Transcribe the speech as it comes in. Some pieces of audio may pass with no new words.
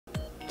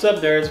What's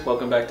up, nerds?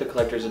 Welcome back to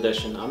Collector's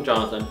Edition. I'm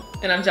Jonathan.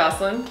 And I'm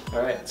Jocelyn.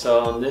 Alright,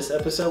 so on this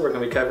episode we're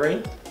going to be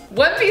covering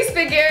One Piece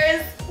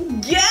figures!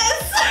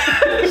 Yes!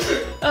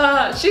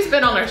 She's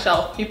been on our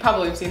shelf. You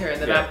probably have seen her in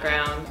the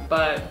background,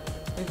 but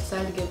we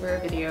decided to give her a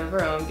video of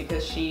her own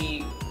because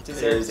she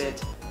deserves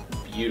it.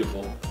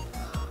 Beautiful.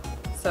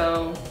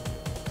 So,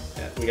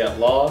 we got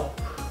Law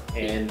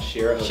and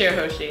Shirahoshi.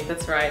 Shirahoshi,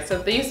 that's right.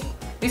 So these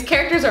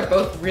characters are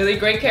both really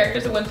great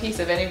characters in One Piece.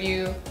 If any of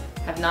you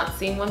have not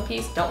seen One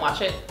Piece, don't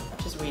watch it.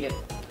 Just read it.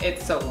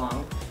 It's so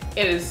long.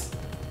 It is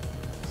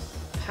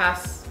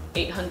past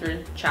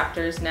 800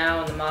 chapters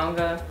now in the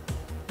manga,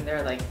 and there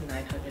are like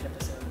 900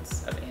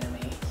 episodes of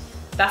anime.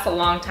 That's a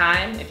long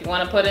time. If you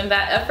want to put in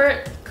that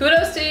effort,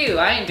 kudos to you.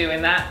 I ain't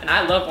doing that, and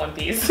I love One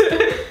Piece.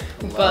 A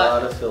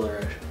lot of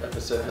filler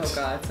episodes. Oh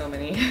god, so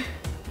many.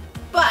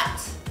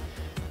 But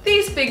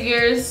these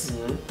figures,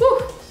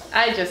 whew,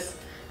 I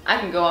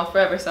can go on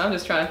forever, so I'm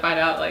just trying to find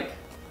out like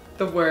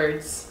the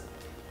words.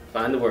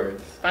 Find the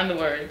words. Find the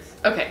words.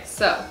 Okay,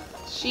 so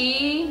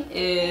she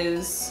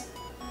is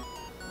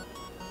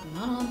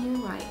not on here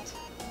right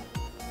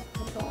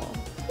at all.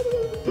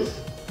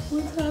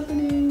 What's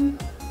happening?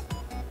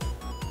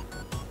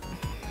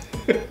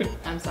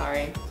 I'm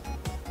sorry.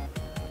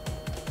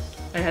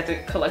 I had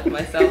to collect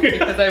myself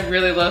because I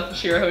really love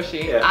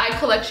Shirahoshi. Yeah. I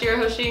collect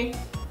Shirahoshi.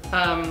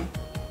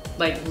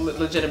 Like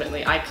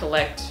legitimately, I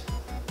collect.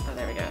 Oh,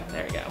 there we go.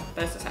 There we go.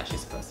 This is how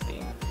she's supposed to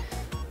be.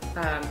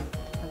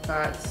 I've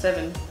got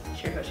 7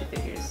 Shirahoshi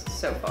figures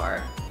so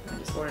far. I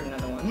just ordered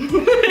another one.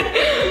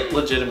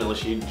 Legitimately,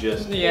 she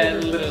just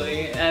ordered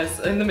literally, as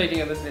in the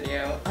making of this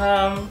video.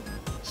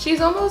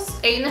 She's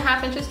almost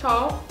 8.5 inches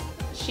tall.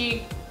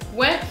 She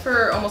went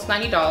for almost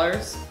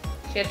 $90.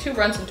 She had 2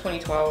 runs in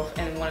 2012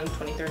 and one in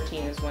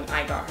 2013 is when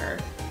I got her.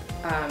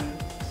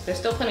 There's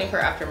still plenty of her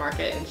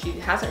aftermarket and she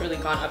hasn't really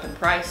gone up in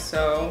price,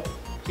 so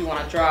if you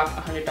want to drop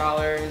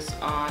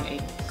 $100 on a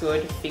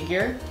good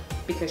figure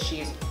because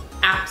she's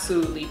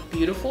absolutely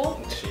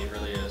beautiful. She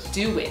really is.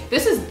 Do it.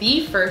 This is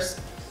the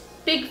first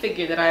big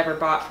figure that I ever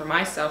bought for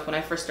myself when I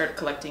first started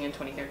collecting in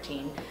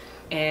 2013.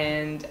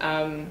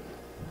 And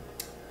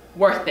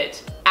worth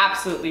it.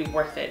 Absolutely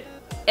worth it.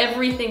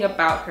 Everything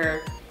about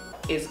her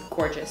is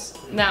gorgeous.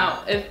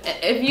 Now,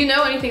 if you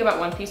know anything about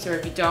One Piece or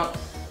if you don't,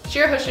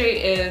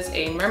 Shirahoshi is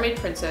a mermaid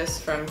princess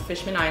from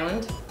Fishman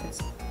Island.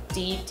 It's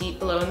deep, deep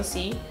below in the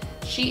sea.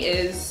 She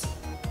is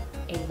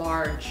a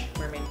large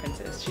mermaid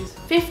princess. She's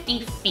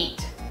 50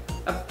 feet.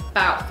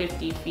 About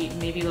 50 feet,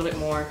 maybe a little bit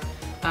more.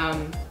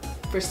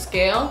 For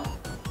scale,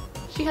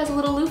 she has a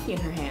little Luffy in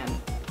her hand.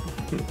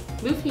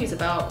 Luffy is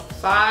about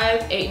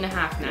 5'8" and a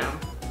half now.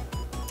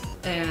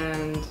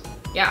 And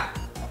yeah,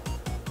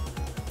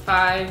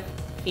 5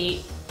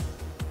 feet.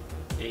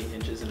 8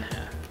 inches and a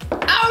half. Oh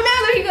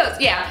no, there he goes.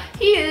 Yeah,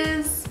 he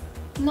is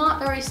not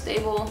very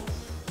stable,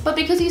 but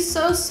because he's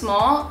so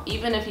small,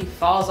 even if he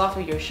falls off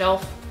of your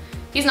shelf,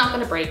 he's not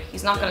gonna break,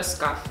 he's not gonna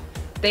scuff.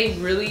 They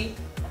really,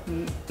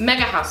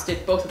 Megahouse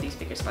did both of these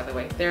figures, by the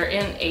way. They're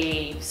in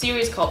a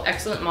series called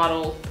Excellent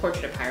Model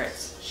Portrait of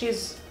Pirates.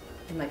 She's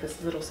in like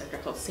this little sector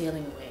called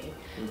Sailing Away.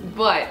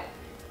 But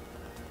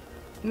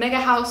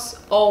Megahouse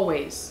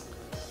always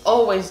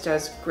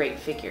does great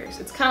figures.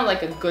 It's kind of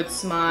like a Good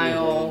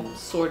Smile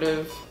sort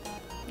of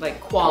like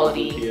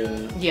quality.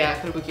 Yeah,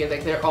 Kabukiya.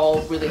 Like they're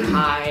all really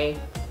high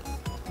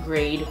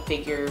grade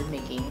figure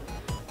making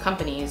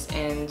companies,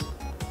 and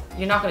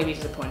you're not going to be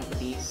disappointed with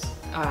these.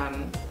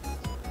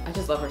 I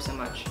just love her so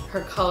much.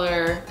 Her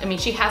color, I mean,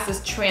 she has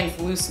this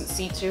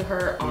translucency to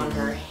her on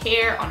her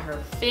hair, on her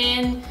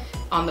fin,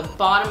 on the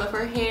bottom of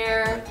her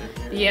hair.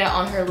 Yeah,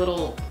 on her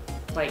little,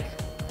 like,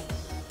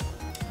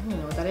 I don't even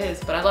know what that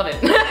is, but I love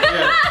it.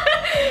 Yeah.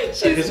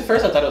 Because at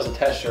first I thought it was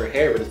attached to her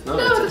hair, but it's not.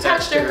 No, it's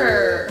attached to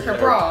her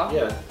bra.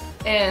 Yeah.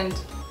 And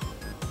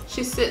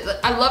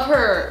I love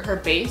her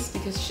base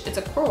because it's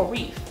a coral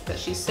reef that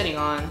she's sitting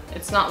on.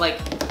 It's not like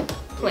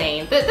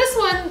plain. But this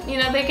one, you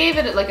know, they gave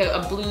it like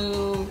a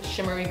blue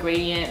shimmery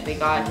gradient. They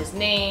got his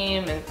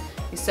name and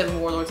these 7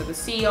 Warlords of the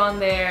Sea on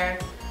there.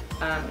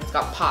 It's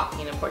got Pop,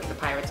 you know, Portrait of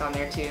Pirates on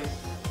there too.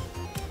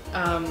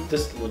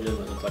 This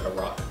legitimately looks like a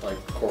rock, like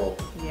coral.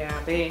 Yeah,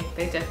 they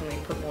definitely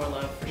put more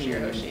love for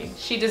Shirahoshi.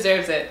 She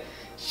deserves it.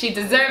 She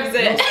deserves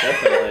it. Most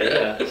definitely,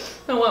 yeah.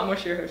 I want more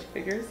Shirahoshi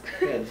figures.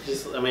 Yeah,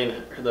 just, I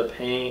mean, the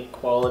paint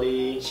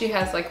quality. She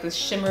has like this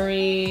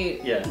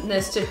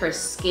shimmeriness to her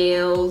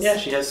scales. Yeah,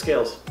 she has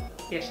scales.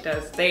 Yeah, she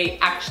does. They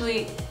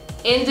actually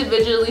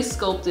individually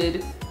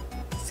sculpted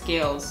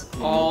scales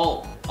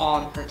all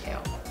on her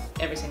tail.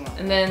 Every single one.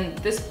 And then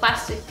this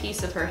plastic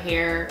piece of her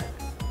hair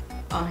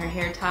on her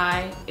hair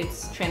tie,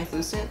 it's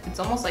translucent. It's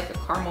almost like a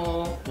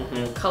caramel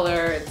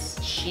color. It's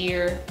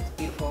sheer. It's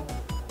beautiful.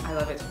 I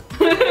love it.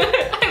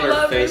 I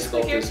love face this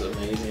sculpt figure. is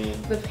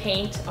amazing. The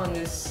paint on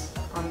this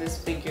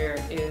figure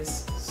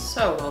is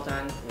so well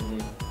done.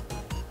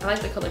 I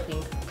like the color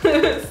pink.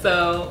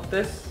 So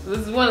this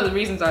is one of the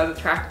reasons I was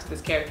attracted to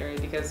this character,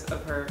 because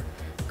of her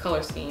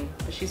color scheme.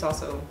 But she's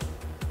also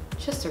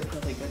just a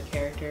really good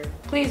character.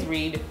 Please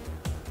read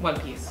One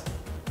Piece.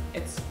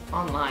 It's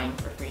online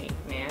for free,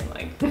 man.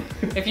 Like,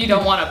 if you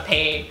don't want to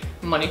pay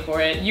money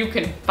for it, you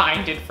can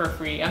find it for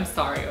free. I'm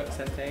sorry,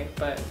 Oda-sensei,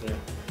 but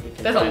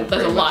there's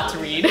a lot to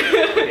read.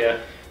 Yeah.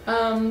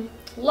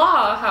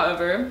 Law,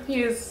 however,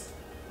 he's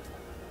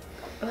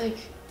an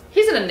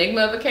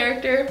enigma of a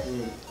character.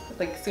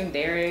 Like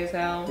tsundere as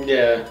hell.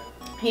 Yeah.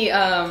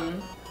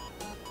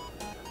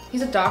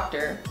 He's a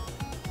doctor.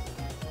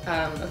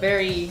 A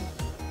very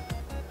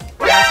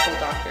asshole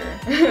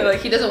doctor.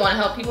 Like, he doesn't want to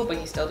help people, but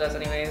he still does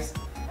anyways.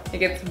 He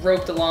gets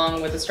roped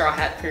along with the Straw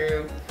Hat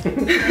crew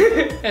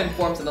and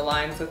forms an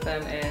alliance with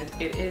them, and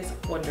it is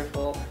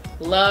wonderful.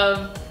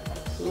 Love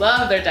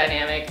their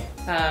dynamic.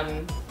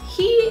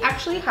 He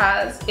actually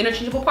has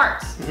interchangeable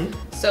parts.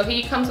 So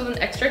he comes with an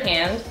extra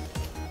hand,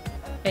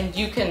 and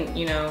you can,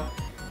 you know,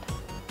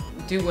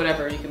 do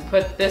whatever. You can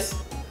put this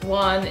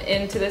one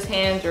into this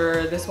hand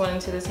or this one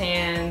into this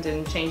hand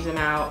and change them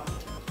out.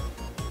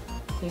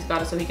 He's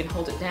got it so he can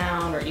hold it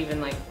down or even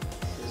like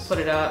put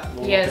it up.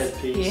 He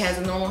has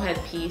a normal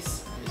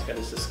headpiece. He's got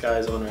his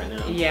disguise on right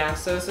now. Yeah,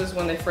 so this is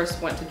when they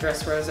first went to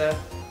Dressrosa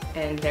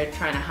and they're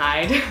trying to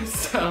hide.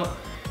 So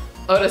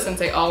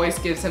Oda-sensei always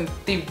gives him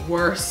the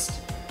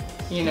worst,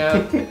 you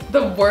know,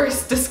 the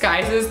worst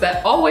disguises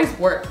that always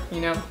work,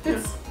 you know.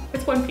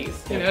 It's One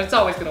Piece, you know, it's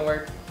always gonna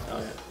work. Oh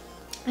yeah.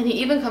 And he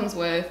even comes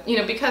with, you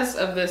know, because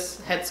of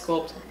this head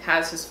sculpt,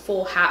 has his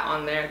full hat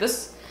on there.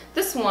 This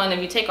one, if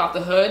you take off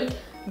the hood,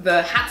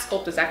 the hat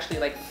sculpt is actually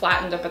like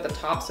flattened up at the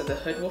top so the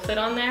hood will fit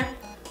on there.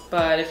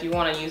 But if you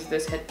want to use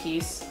this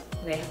headpiece,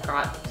 they've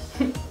got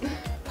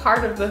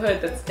part of the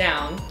hood that's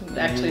down,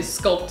 actually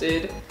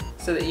sculpted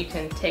so that you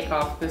can take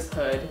off this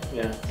hood.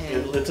 Yeah,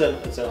 it's an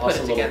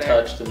awesome little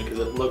touch because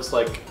it looks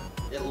like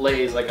it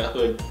lays like a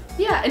hood.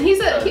 Yeah, and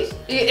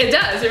it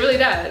does, it really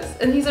does.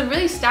 And he's a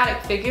really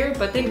static figure,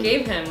 but they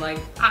gave him like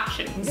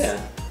options.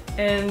 Yeah.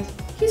 And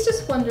he's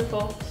just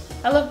wonderful.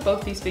 I love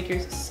both these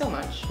figures so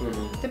much.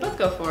 They both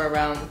go for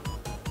around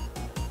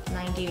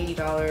 $90,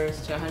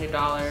 $80 to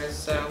 $100,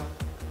 so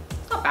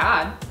it's not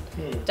bad.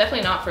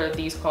 Definitely not for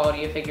these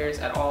quality of figures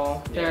at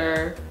all.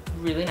 They're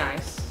really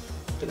nice.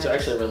 It's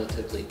actually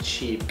relatively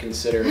cheap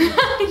considering.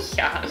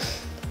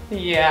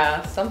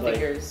 Yeah, some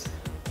figures.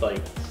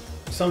 Like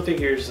some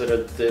figures that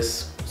are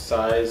this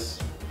size,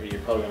 you're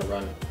probably gonna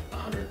run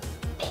 100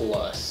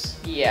 plus.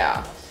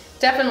 Yeah.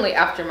 Definitely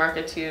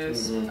aftermarket too,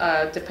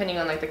 depending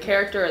on like the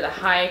character or the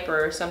hype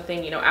or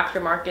something, you know,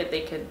 aftermarket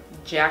they could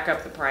jack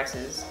up the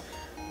prices.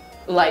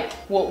 Like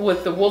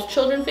with the Wolf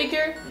Children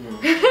figure,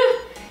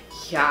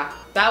 yeah,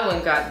 that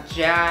one got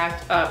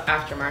jacked up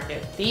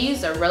aftermarket.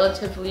 These are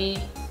relatively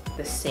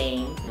the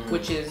same,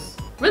 which is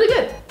really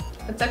good.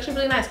 It's actually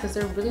really nice because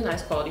they're really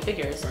nice quality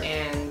figures,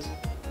 and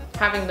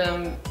having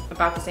them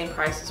about the same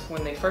price as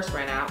when they first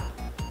ran out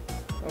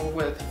or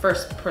when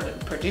first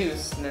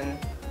produced, and then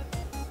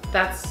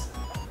that's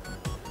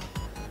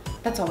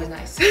always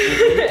nice.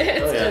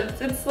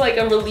 It's like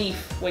a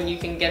relief when you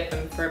can get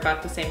them for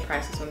about the same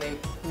price as when they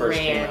first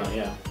ran.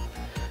 Came out,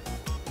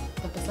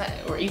 But besides,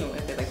 or even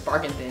if they're like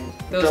bargain bin,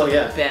 those are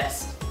the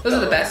best. Those are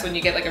the best when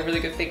you get like a really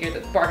good figure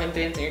that's bargain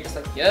bins and you're just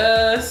like,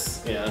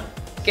 yes,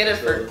 get it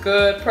for a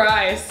good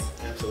price.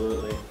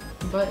 Absolutely.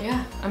 But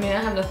yeah, I mean, I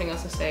have nothing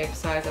else to say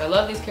besides that I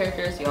love these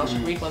characters. You all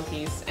should read One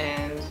Piece,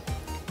 and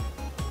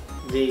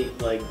the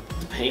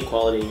paint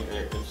quality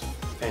is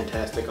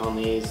fantastic on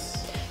these.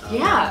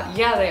 Yeah,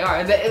 they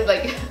are.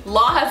 Like,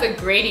 Law has a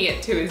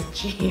gradient to his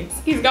jeans.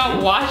 He's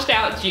got washed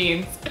out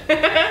jeans.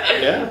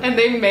 And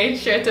they made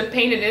sure to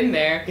paint it in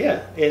there.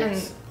 Yeah,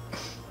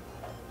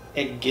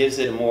 it gives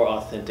it a more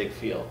authentic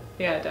feel.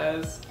 Yeah, it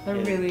does.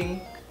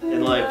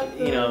 And like,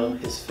 you know,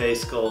 his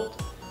face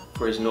sculpt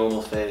for his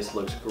normal face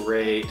looks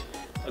great.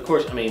 Of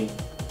course, I mean,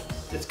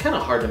 it's kind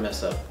of hard to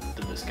mess up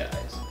the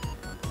disguise.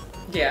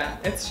 Yeah,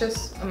 it's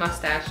just a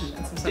mustache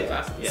and some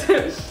sunglasses.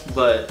 Yeah.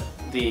 But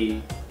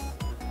the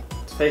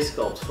face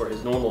sculpt for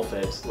his normal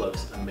face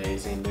looks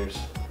amazing. I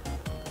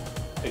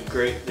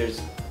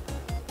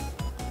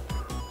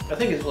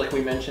think it's like we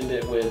mentioned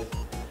it with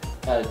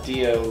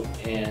Dio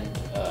and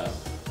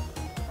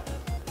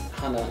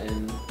Hana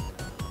and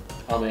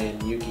Ame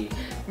and Yuki.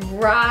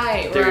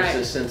 There's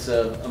a sense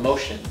of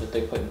emotion that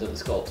they put into the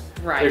sculpt.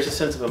 There's a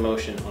sense of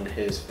emotion on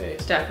his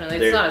face. Definitely,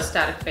 it's not a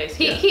static face.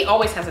 He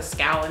always has a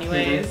scowl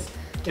anyways.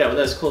 Yeah, but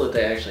that's cool that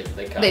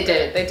they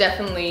did. They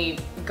definitely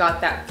got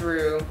that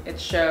through. It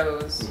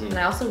shows. And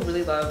I also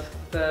really love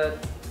the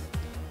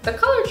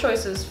color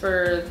choices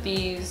for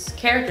these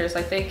characters.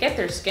 Like, they get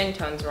their skin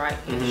tones right.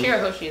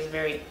 Shirahoshi is a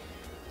very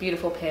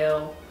beautiful,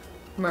 pale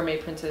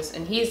mermaid princess,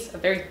 and he's a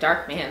very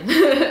dark man.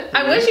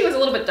 I wish he was a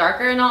little bit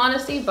darker in all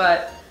honesty,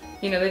 but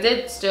you know, they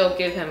did still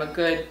give him a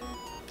good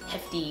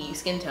hefty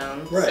skin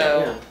tone.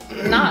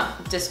 I'm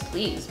not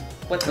displeased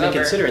whatsoever. I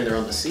mean, considering they're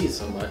on the sea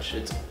so much,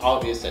 it's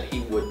obvious that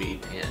he would be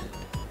tan.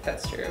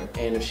 That's true.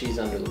 And if she's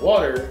under the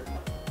water,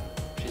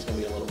 she's gonna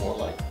be a little more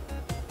like.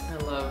 I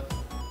love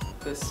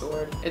this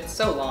sword. It's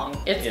so long.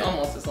 It's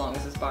almost as long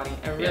as his body.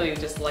 I really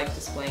just like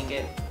displaying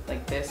it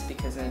like this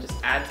because then it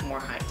just adds more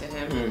height to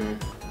him.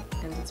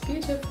 And it's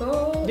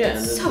beautiful. Yeah,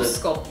 it's so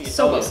sculpted.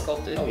 So well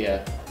sculpted. Oh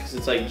yeah.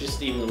 because it's like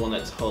just even the one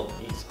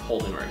he's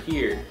holding right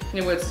here.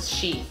 It was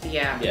sheath,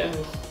 yeah. Yeah.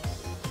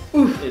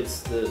 Oof.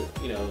 It's the,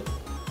 you know,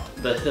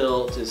 the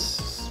hilt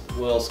is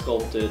well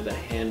sculpted, the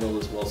handle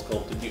is well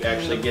sculpted. You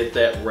actually get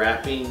that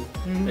wrapping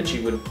that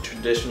you would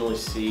traditionally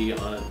see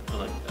on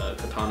a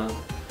katana.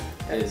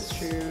 That's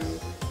true.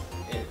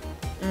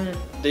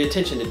 The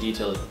attention to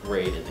detail is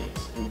great in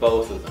these, in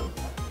both of them.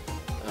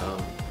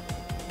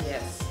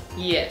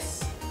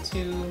 Yes,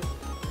 to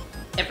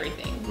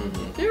everything.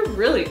 They're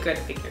really good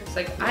figures.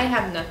 Like, I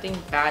have nothing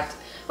bad.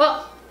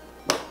 Well,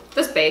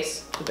 this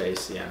base. The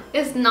base, yeah.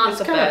 Is not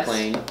the best. It's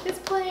kind of plain. It's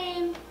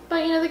plain,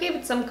 but you know, they gave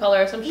it some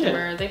color, some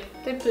shimmer. Yeah.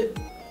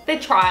 They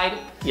tried.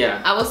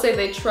 Yeah. I will say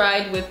they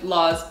tried with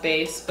Law's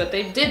base, but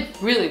they did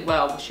really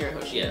well with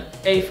Shirahoshi. Yeah.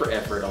 A for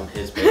effort on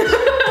his base.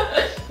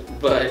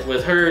 But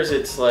with hers,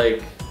 it's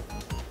like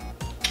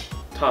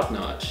top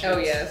notch. Oh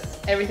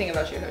yes. Everything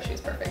about Shirahoshi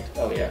is perfect.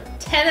 Oh yeah.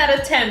 10 out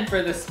of 10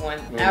 for this one.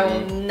 I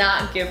will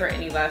not give her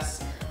any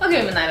less. I'll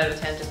give him a 9 out of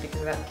 10 just because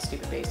of that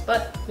stupid base,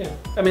 but... Yeah.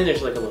 I mean,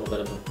 there's like a little bit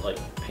of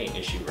a paint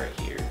issue right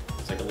here.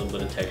 It's like a little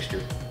bit of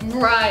texture.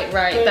 Right.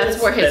 But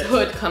that's where his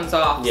hood comes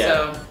off,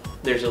 yeah, so...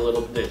 There's a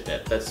little bit,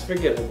 that's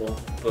forgivable,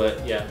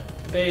 but yeah.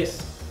 The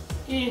base,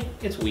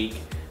 it's weak,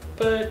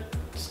 but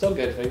still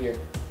good figure.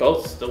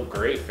 Both still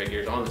great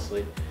figures,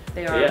 honestly.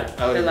 They but are. yeah,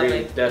 I would agree.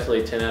 Lovely.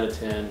 Definitely 10 out of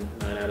 10,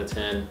 9 out of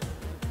 10.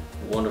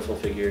 Wonderful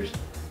figures.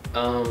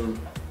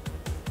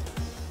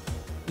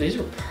 These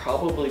would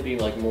probably be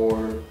like more,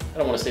 I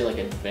don't want to say like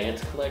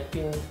advanced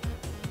collecting,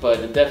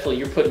 but definitely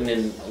you're putting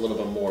in a little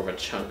bit more of a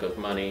chunk of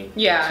money.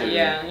 Yeah,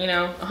 you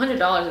know,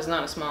 $100 is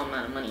not a small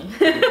amount of money,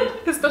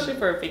 especially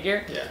for a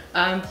figure.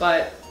 Yeah.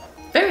 But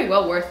very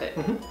well worth it,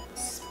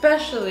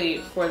 especially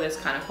for this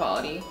kind of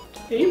quality.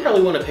 Yeah, you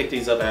probably want to pick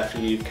these up after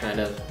you've kind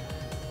of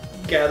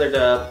gathered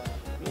up,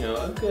 you know,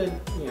 a good,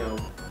 you know,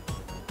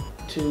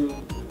 2,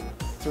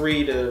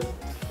 3 to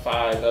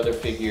 5 other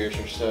figures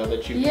or so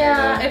that you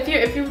can,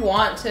 if you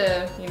want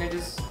to, you know,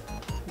 just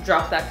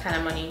drop that kind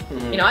of money.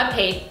 You know, I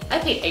paid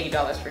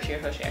 $80 for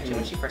Shirahoshi actually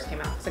when she first came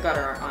out, because I got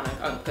her on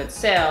a good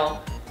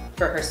sale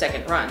for her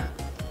second run.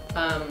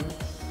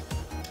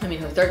 I mean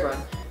her third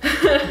run.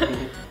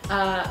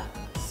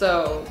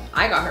 So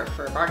I got her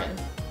for a bargain,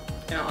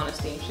 in all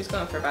honesty. She's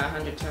going for about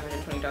 $100 to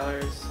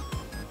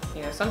 $120.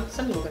 You know, some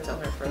people can sell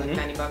her for like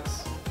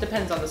 $90.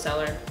 Depends on the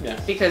seller. Yeah.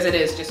 Because it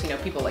is just, you know,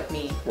 people like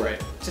me.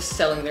 Right. Just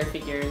selling their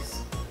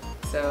figures.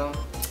 So,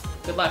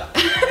 good luck.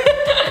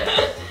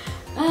 I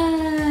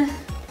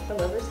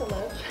love her so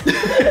much.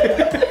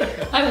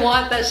 I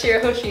want that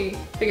Shirahoshi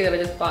figure that I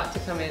just bought to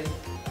come in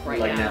right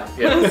now.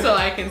 Yeah. So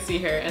I can see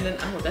her, and then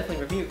I will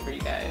definitely review it for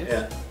you guys.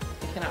 Yeah.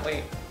 I cannot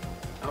wait.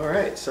 All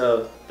right,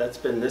 so that's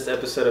been this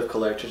episode of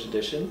Collector's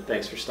Edition.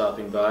 Thanks for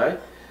stopping by.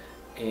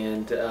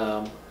 And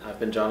I've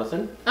been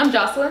Jonathan. I'm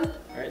Jocelyn.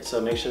 All right, so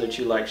make sure that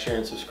you like, share,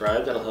 and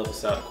subscribe. That'll help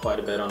us out quite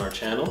a bit on our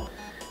channel.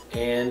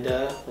 And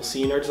we'll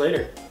see you nerds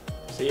later.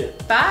 See ya.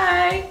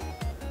 Bye.